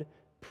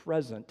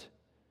God-present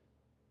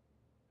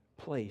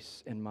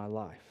place in my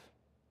life.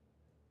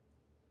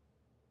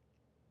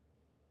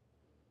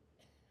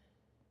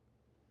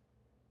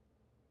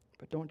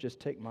 But don't just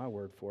take my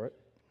word for it.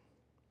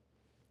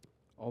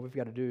 All we've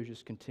got to do is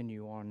just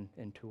continue on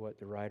into what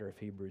the writer of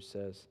Hebrews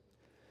says.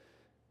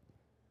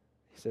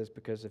 He says,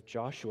 because if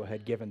Joshua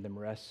had given them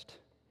rest,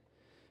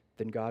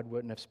 then God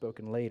wouldn't have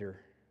spoken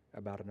later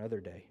about another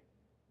day.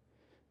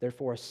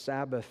 Therefore, a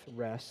Sabbath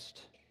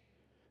rest,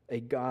 a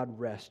God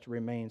rest,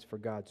 remains for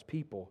God's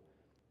people.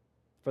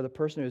 For the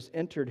person who has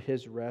entered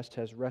his rest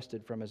has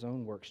rested from his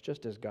own works,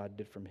 just as God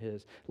did from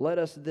his. Let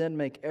us then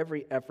make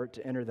every effort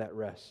to enter that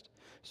rest,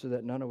 so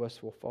that none of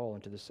us will fall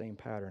into the same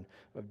pattern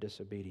of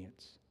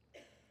disobedience.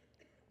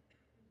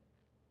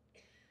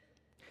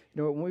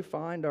 You know, when we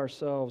find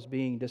ourselves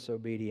being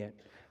disobedient,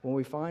 when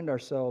we find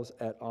ourselves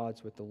at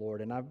odds with the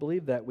Lord, and I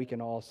believe that we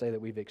can all say that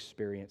we've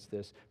experienced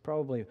this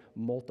probably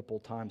multiple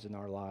times in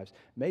our lives,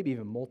 maybe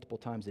even multiple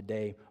times a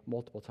day,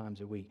 multiple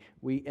times a week.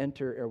 We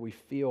enter or we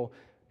feel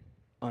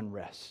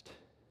unrest.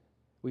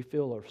 We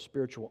feel a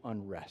spiritual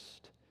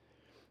unrest.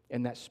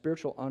 And that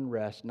spiritual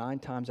unrest, 9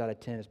 times out of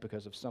 10, is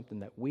because of something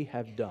that we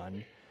have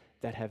done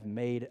that have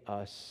made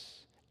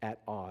us at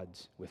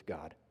odds with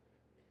God.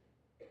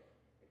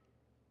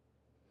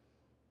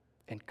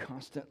 And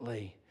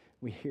constantly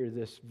we hear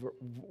this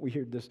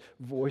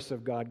voice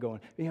of God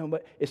going,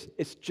 but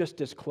it's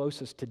just as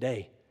close as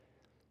today.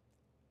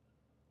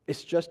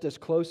 It's just as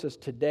close as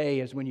today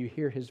as when you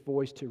hear his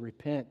voice to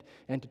repent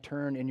and to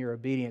turn in your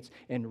obedience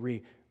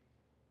and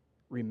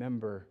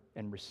remember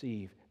and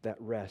receive that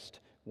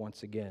rest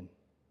once again.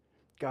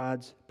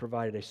 God's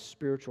provided a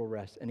spiritual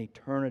rest, an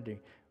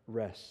eternity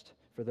rest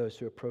for those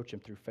who approach him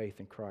through faith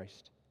in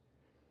Christ.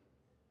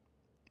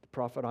 The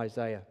prophet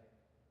Isaiah,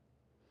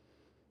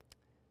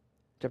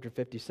 Chapter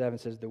 57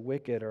 says, the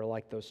wicked are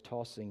like those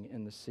tossing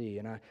in the sea.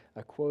 And I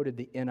quoted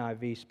the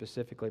NIV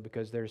specifically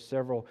because there's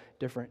several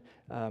different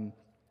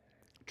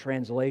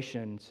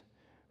translations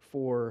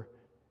for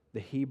the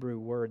Hebrew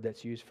word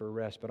that's used for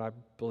rest, but I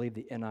believe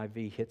the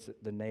NIV hits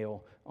the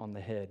nail on the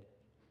head.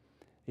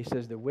 He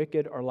says, the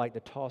wicked are like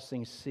the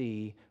tossing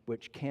sea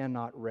which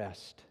cannot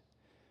rest.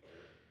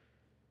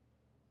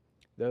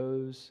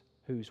 Those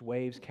whose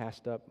waves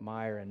cast up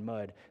mire and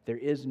mud. There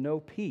is no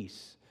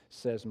peace,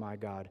 says my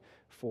God,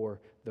 for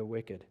the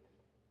wicked.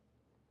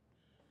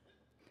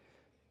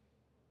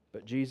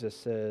 But Jesus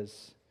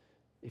says,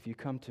 if you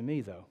come to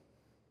me, though,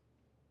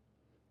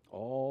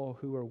 all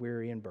who are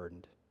weary and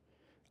burdened,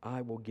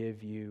 I will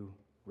give you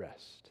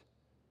rest.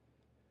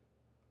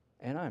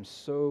 And I'm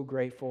so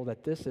grateful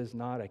that this is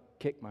not a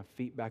kick my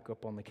feet back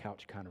up on the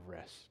couch kind of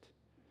rest.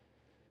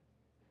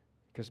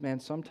 Because, man,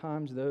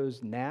 sometimes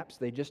those naps,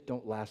 they just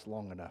don't last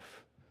long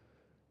enough.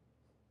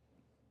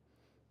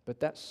 But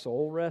that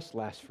soul rest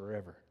lasts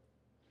forever.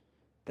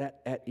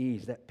 That at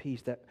ease, that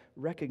peace, that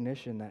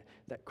recognition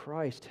that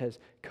Christ has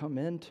come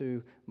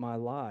into my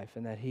life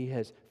and that he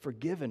has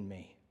forgiven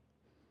me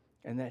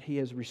and that he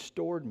has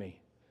restored me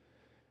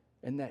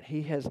and that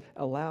he has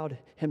allowed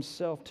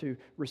himself to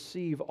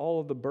receive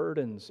all of the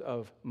burdens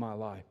of my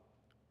life.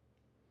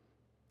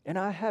 And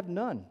I have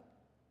none,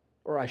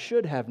 or I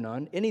should have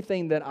none.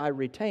 Anything that I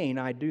retain,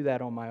 I do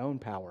that on my own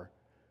power.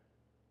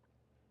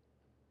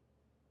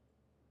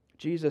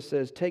 Jesus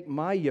says, take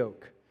my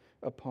yoke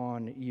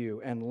upon you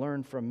and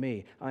learn from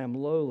me. I am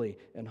lowly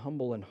and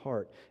humble in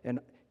heart, and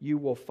you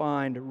will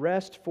find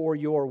rest for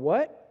your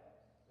what?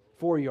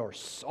 For your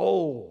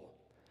soul.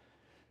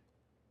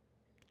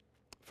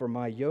 For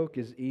my yoke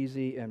is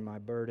easy and my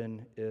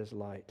burden is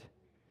light.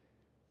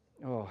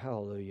 Oh,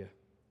 hallelujah.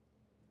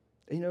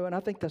 And I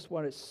think that's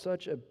why it's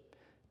such a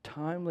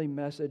timely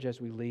message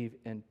as we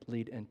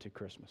lead into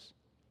Christmas.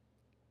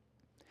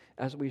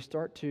 As we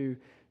start to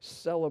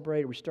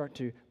celebrate, we start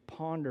to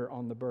ponder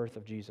on the birth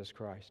of Jesus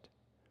Christ,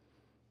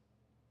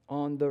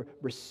 on the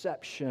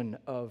reception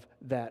of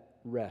that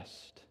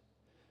rest,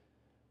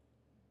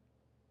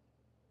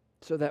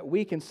 so that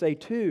we can say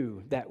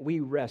too that we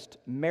rest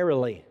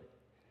merrily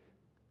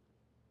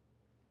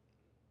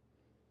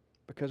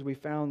because we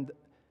found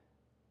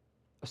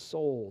a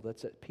soul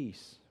that's at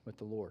peace with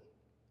the Lord,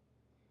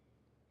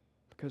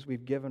 because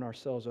we've given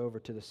ourselves over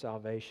to the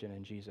salvation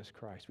in Jesus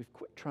Christ. We've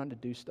quit trying to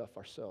do stuff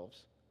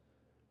ourselves.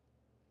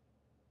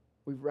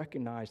 We've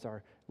recognized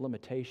our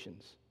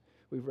limitations.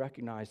 We've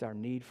recognized our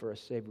need for a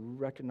Savior. We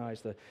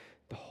recognize the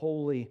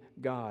holy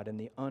God and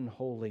the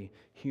unholy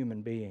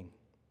human being.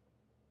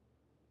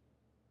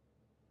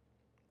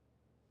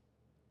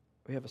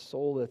 We have a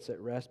soul that's at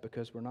rest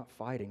because we're not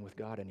fighting with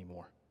God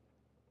anymore.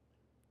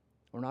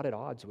 We're not at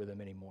odds with him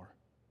anymore.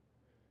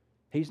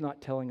 He's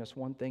not telling us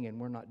one thing and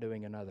we're not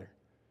doing another.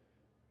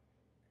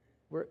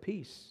 We're at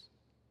peace.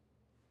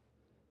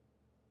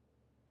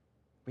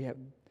 We have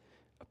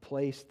a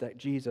place that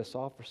Jesus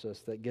offers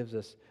us that gives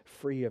us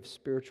free of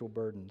spiritual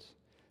burdens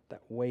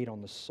that weight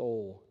on the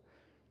soul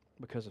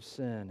because of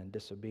sin and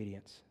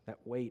disobedience, that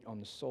weight on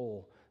the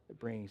soul that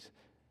brings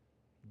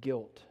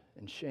guilt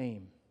and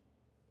shame.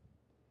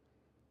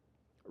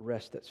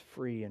 Rest that's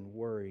free of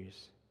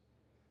worries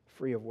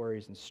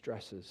and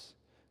stresses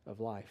of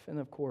life, and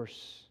of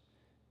course,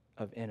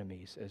 of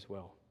enemies as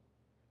well.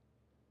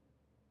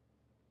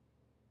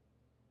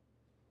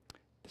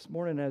 This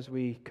morning, as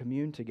we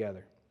commune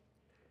together,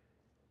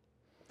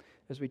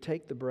 as we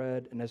take the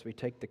bread and as we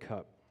take the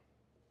cup,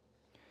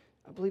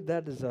 I believe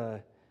that is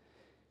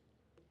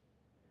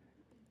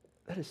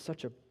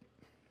such a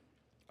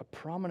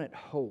prominent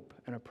hope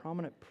and a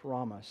prominent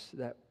promise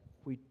that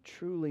we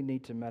truly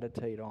need to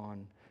meditate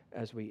on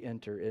as we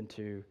enter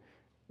into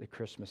the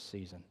Christmas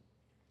season.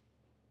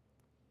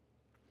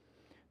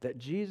 That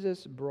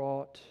Jesus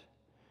brought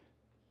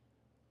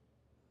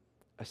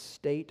a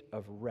state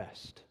of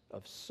rest,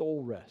 of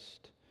soul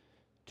rest,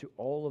 to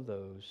all of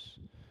those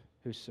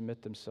who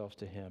submit themselves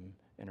to Him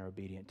and are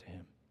obedient to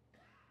Him.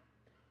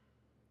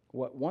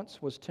 What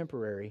once was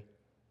temporary,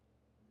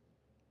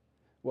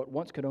 what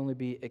once could only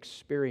be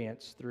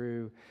experienced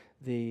through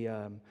the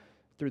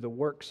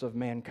works of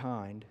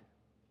mankind,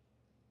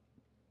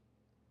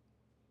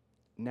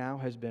 now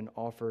has been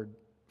offered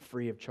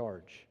free of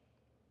charge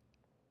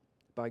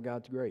by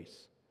God's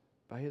grace,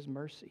 by His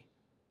mercy.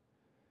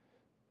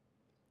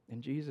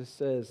 And Jesus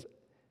says,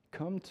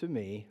 "Come to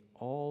me,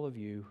 all of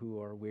you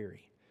who are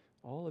weary,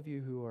 all of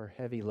you who are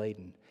heavy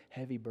laden,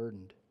 heavy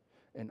burdened,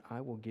 and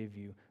I will give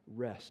you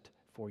rest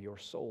for your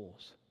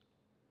souls."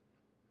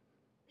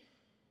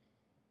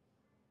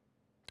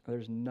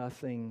 There's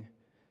nothing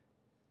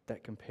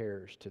that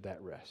compares to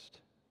that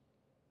rest.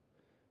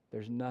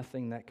 There's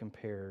nothing that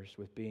compares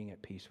with being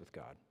at peace with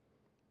God.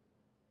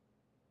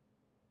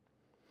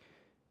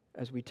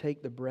 As we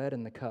take the bread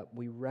and the cup,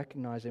 we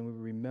recognize and we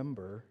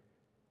remember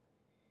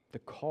the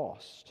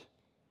cost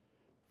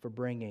for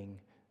bringing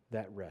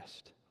that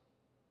rest.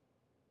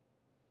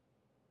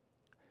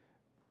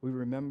 We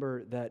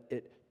remember that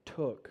it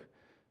took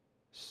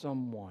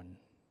someone,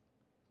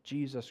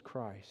 Jesus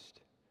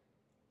Christ,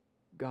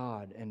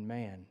 God and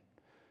man,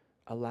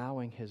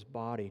 allowing His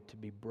body to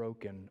be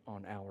broken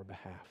on our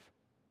behalf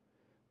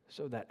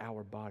so that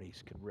our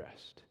bodies could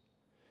rest.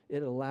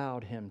 It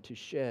allowed Him to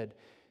shed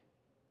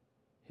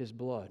His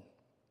blood,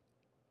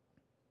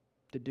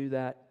 to do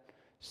that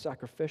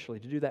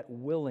sacrificially, to do that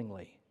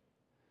willingly,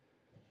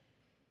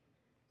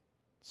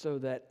 so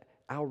that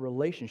our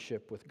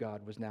relationship with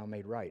God was now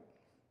made right,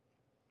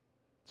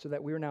 so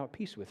that we are now at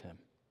peace with Him.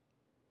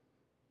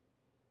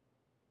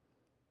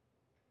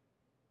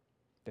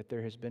 That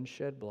there has been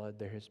shed blood,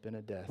 there has been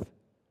a death,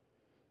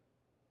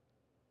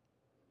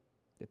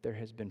 that there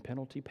has been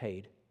penalty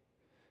paid,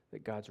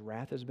 that God's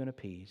wrath has been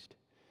appeased,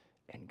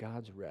 and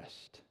God's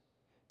rest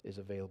is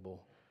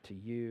available to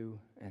you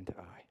and to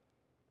I.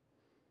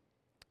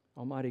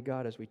 Almighty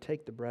God, as we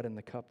take the bread and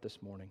the cup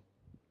this morning,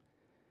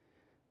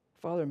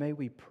 Father, may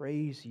we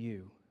praise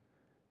You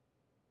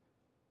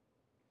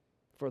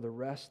for the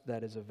rest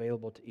that is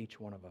available to each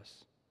one of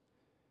us.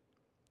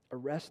 A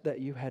rest that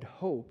You had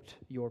hoped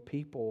Your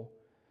people,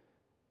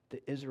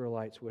 the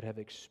Israelites, would have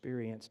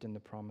experienced in the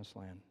Promised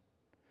Land.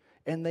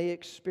 And they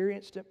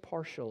experienced it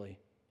partially.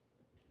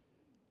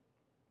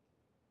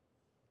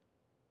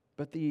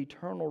 But the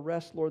eternal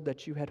rest, Lord,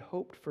 that You had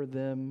hoped for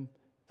them,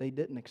 they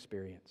didn't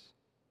experience.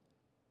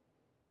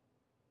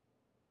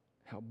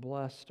 How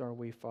blessed are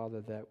we,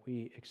 Father, that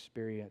we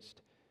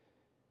experienced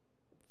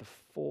the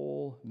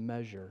full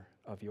measure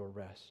of Your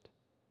rest.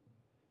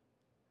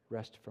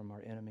 Rest from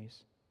our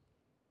enemies.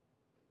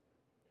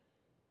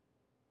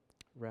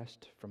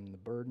 Rest from the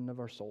burden of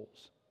our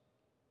souls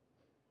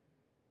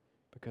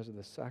because of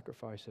the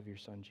sacrifice of Your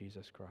Son,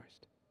 Jesus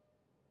Christ.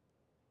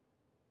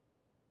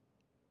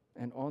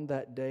 And on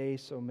that day,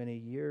 so many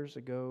years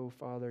ago,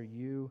 Father,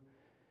 You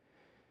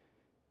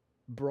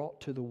brought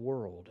to the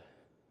world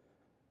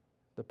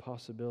the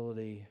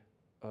possibility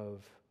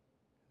of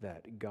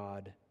that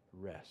God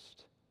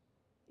rest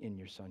in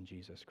Your Son,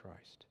 Jesus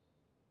Christ.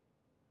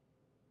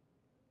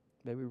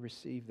 May we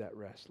receive that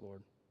rest,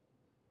 Lord.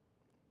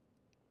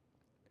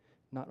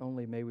 Not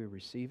only may we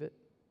receive it,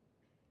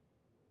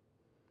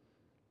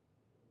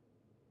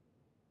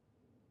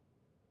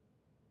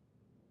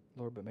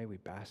 Lord, but may we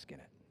bask in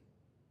it.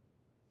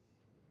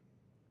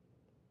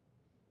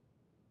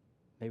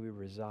 May we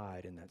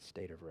reside in that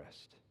state of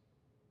rest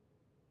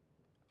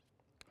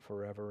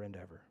forever and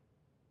ever.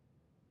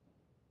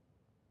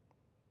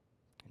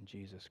 In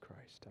Jesus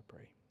Christ, I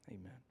pray.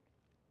 Amen.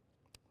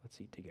 Let's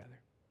eat together.